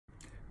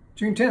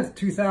June 10th,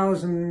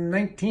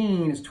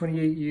 2019 is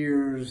 28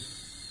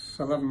 years,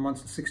 11 months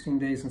and 16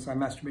 days since I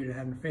masturbated and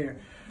had an affair.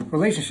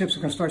 Relationships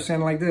are going to start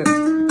sounding like this.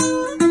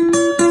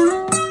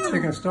 They're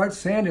going to start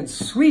sounding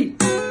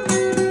sweet.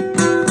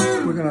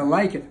 We're going to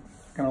like it.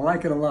 Going to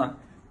like it a lot.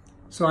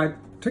 So I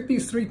took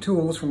these 3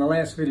 tools from the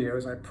last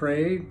videos. I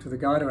prayed to the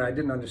God who I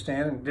didn't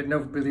understand and didn't know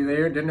if he'd be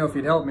there, didn't know if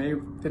he'd help me,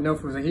 didn't know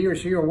if it was a he or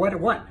she or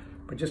what,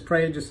 but just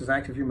prayed just as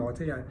active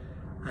humility.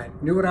 I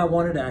knew what I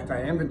wanted, I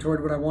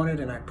inventoried what I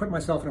wanted, and I put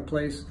myself in a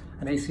place,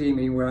 an ACA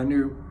meeting, where I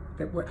knew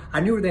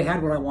they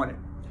had what I wanted.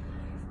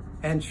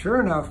 And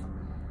sure enough,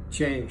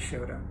 Jay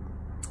showed up.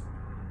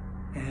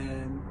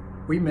 And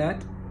we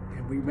met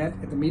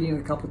at the meeting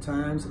a couple of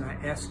times, and I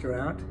asked her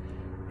out,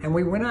 and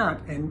we went out,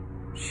 and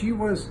she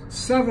was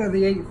 7 of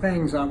the 8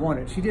 things I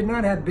wanted. She did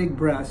not have big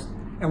breasts,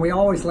 and we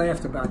always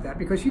laughed about that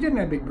because she didn't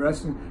have big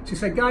breasts, and she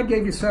said, God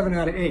gave you 7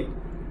 out of 8.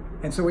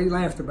 And so we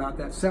laughed about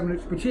that.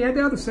 7, but she had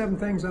the other 7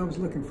 things I was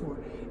looking for.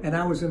 And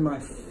I was in my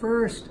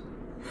first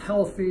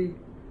healthy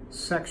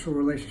sexual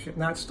relationship.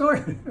 Now it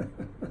started,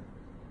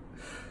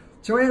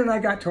 Joanne and I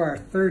got to our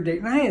 3rd date,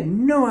 and I had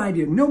no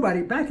idea,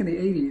 nobody, back in the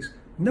 80s,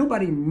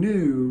 nobody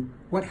knew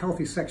what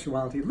healthy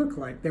sexuality looked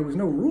like. There was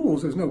no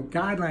rules, there was no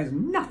guidelines,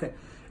 nothing.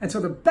 And so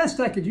the best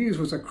I could use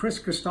was a Chris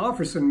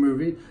Christopherson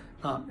movie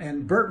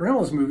and Burt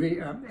Reynolds movie.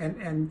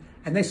 And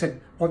they said,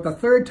 well, the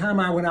 3rd time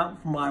I went out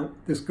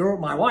with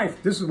my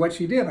wife, this is what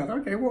she did. I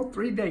thought, okay, well,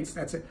 3 dates,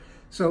 that's it.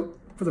 So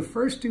for the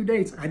first 2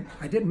 dates,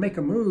 I didn't make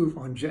a move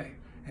on Jay.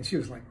 And she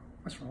was like,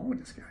 what's wrong with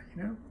this guy?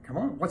 You know, come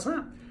on, what's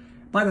up?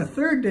 By the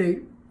 3rd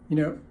date, you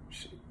know,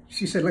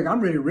 she said, look, I'm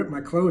ready to rip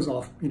my clothes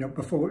off, you know,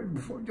 before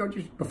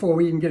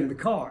we even get in the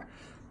car.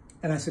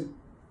 And I said,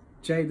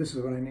 Jay, this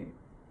is what I need.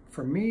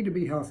 For me to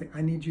be healthy,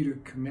 I need you to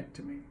commit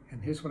to me.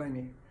 And here's what I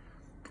need.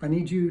 I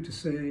need you to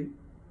say,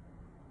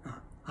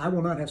 I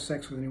will not have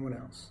sex with anyone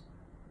else.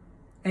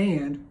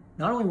 And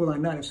not only will I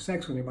not have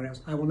sex with anybody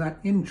else, I will not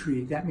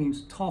intrigue. That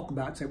means talk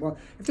about, say, well,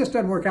 if this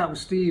doesn't work out with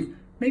Steve,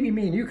 maybe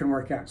me and you can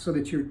work out, so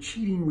that you're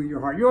cheating with your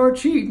heart. You're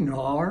cheating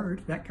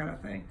hard, that kind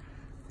of thing.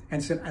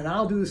 And said, and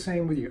I'll do the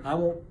same with you. I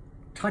won't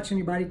touch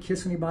anybody,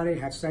 kiss anybody,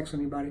 have sex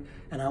with anybody,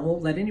 and I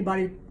won't let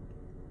anybody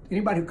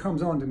who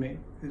comes on to me,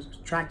 is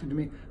attracted to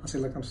me, I'll say,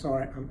 look, I'm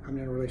sorry, I'm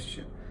in a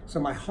relationship. So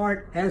my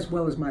heart as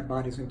well as my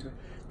body's into it.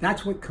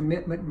 That's what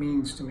commitment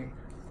means to me.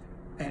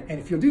 And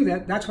if you'll do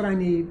that, that's what I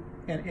need.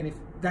 And if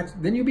that's,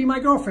 then you'll be my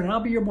girlfriend and I'll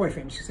be your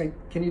boyfriend. She said,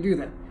 can you do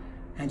that?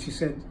 And she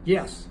said,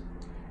 yes.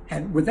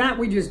 And with that,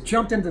 we just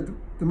jumped into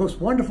the most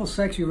wonderful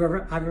sex I've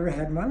ever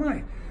had in my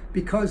life.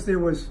 Because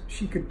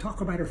she could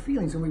talk about her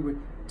feelings, and we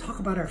would talk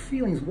about our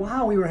feelings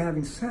while we were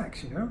having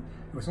sex, you know?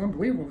 It was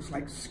unbelievable. It was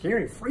like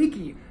scary,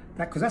 freaky.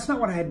 Because that's not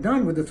what I had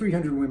done with the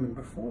 300 women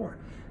before.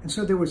 And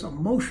so there was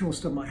emotional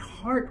stuff. My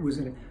heart was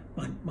in it.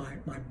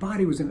 My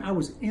body was in it. I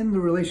was in the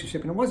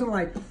relationship. And it wasn't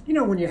like, you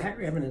know, when you have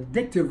an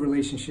addictive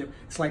relationship,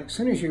 it's like as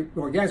soon as you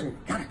orgasm,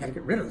 God, I got to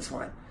get rid of this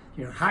one.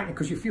 You know,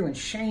 because you're feeling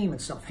shame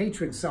and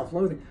self-hatred and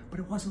self-loathing. But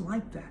it wasn't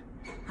like that.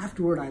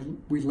 Afterward,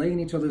 we lay in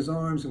each other's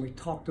arms and we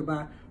talked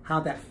about how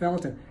that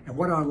felt and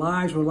what our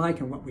lives were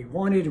like and what we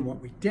wanted and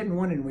what we didn't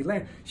want, and we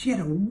laughed. She had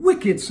a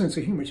wicked sense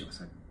of humor. She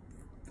was a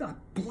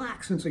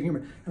black sense of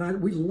humor,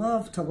 and we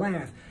loved to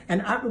laugh.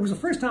 And it was the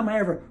first time I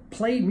ever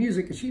played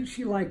music. And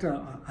she liked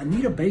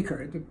Anita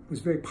Baker. It was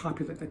very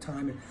popular at the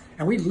time,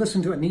 and we'd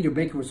listen to Anita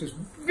Baker, was this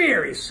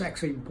very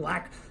sexy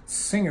black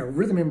singer,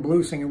 rhythm and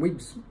blues singer.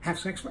 We'd have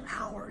sex for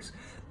hours,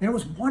 and it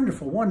was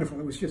wonderful, wonderful.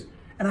 It was just,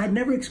 and I'd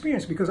never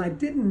experienced, because I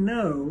didn't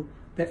know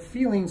that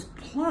feelings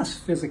plus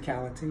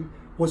physicality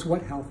was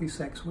what healthy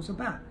sex was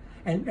about.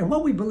 And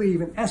what we believe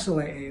in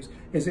SLAA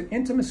is that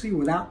intimacy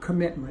without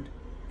commitment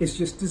is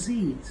just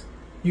disease.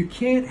 You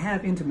can't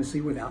have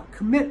intimacy without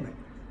commitment.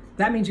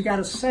 That means you got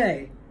to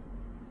say,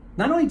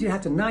 not only do you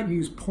have to not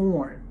use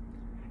porn,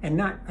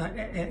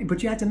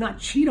 but you have to not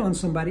cheat on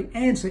somebody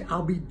and say,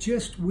 I'll be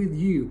just with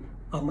you,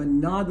 a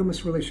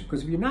monogamous relationship.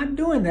 Because if you're not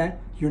doing that,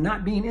 you're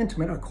not being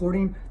intimate,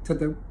 according to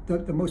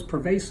the most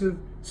pervasive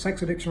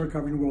sex addiction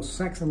recovery in the world,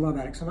 Sex and Love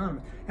Addicts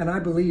Anonymous. And I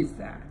believe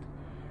that.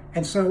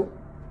 And so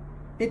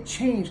it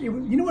changed. You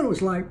know what it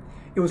was like?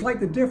 It was like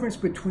the difference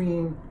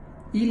between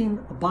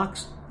eating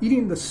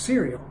the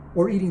cereal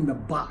or eating the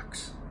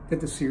box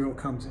that the cereal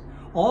comes in.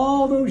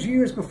 All those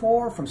years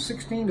before, from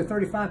 16 to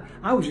 35,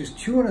 I was just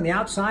chewing on the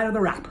outside of the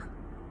wrapper.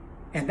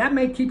 And that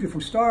may keep you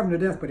from starving to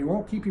death, but it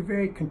won't keep you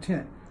very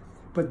content.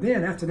 But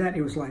then after that,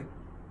 it was like,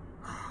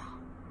 oh,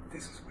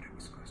 this is what it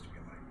was supposed to be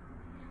like.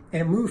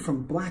 And it moved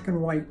from black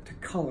and white to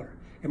color.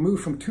 It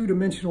moved from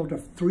 2-dimensional to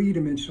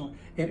 3-dimensional.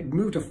 It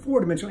moved to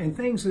 4-dimensional. And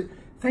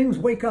things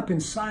wake up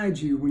inside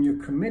you when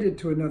you're committed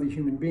to another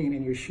human being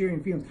and you're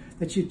sharing feelings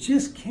that you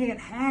just can't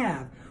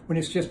have when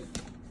it's just,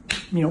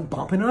 you know,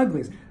 bumping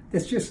uglies.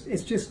 It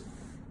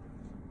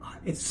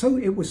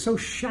was so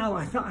shallow.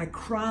 I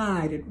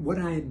cried at what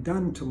I had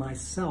done to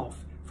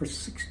myself for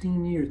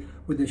 16 years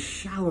with the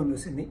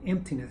shallowness and the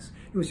emptiness.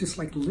 It was just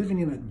like living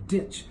in a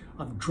ditch,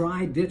 a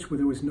dry ditch where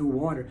there was no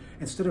water,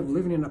 instead of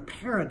living in a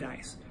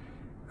paradise.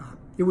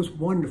 It was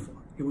wonderful.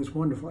 It was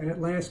wonderful. And it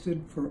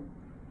lasted for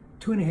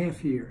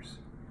 2.5 years.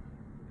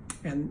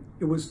 And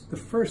it was the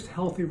first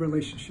healthy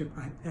relationship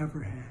I'd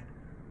ever had.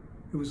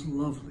 It was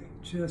lovely,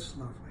 just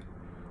lovely.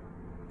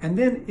 And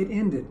then it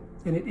ended.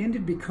 And it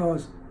ended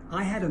because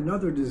I had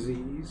another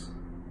disease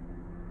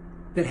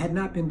that had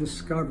not been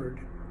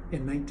discovered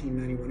in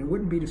 1991. It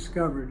wouldn't be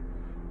discovered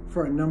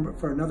for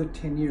another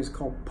 10 years,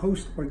 called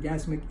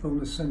post-orgasmic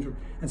illness syndrome.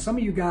 And some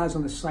of you guys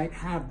on the site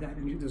have that.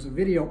 And there's a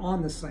video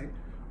on the site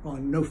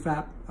on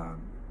NoFap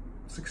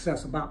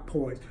success about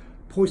POIS.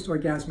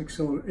 Post-orgasmic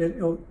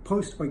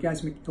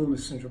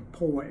illness syndrome,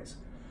 POIS.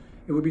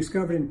 It was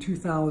discovered in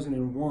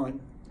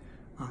 2001.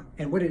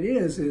 And what it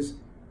is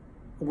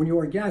when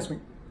you're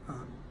orgasmic,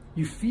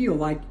 you feel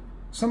like,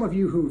 some of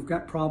you who've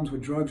got problems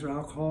with drugs or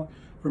alcohol,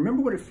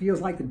 remember what it feels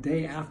like the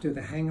day after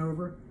the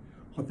hangover?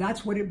 Well,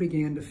 that's what it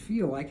began to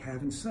feel like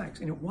having sex.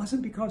 And it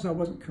wasn't because I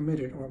wasn't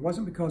committed, or it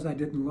wasn't because I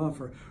didn't love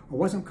her, or it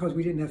wasn't because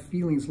we didn't have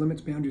feelings, limits,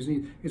 boundaries,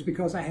 needs. It's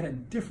because I had a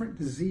different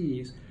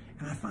disease.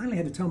 And I finally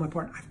had to tell my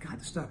partner, I've got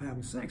to stop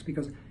having sex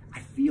because I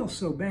feel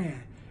so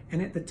bad.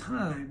 And at the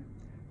time,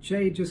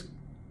 Jay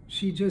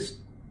she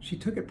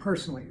took it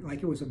personally,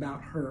 like it was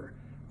about her.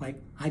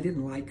 Like I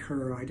didn't like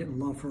her, I didn't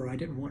love her, I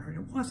didn't want her.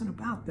 And it wasn't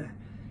about that.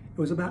 It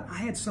was about I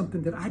had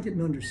something that I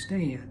didn't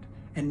understand.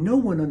 And no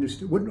one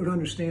wouldn't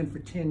understand for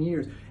 10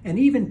 years. And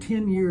even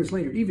 10 years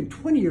later, even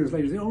 20 years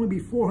later, there'd only be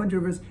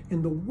 400 of us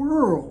in the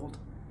world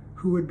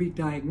who would be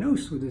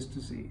diagnosed with this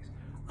disease.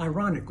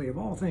 Ironically, of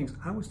all things,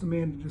 I was the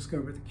man to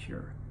discover the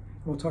cure.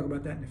 And we'll talk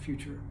about that in a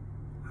future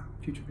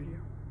video.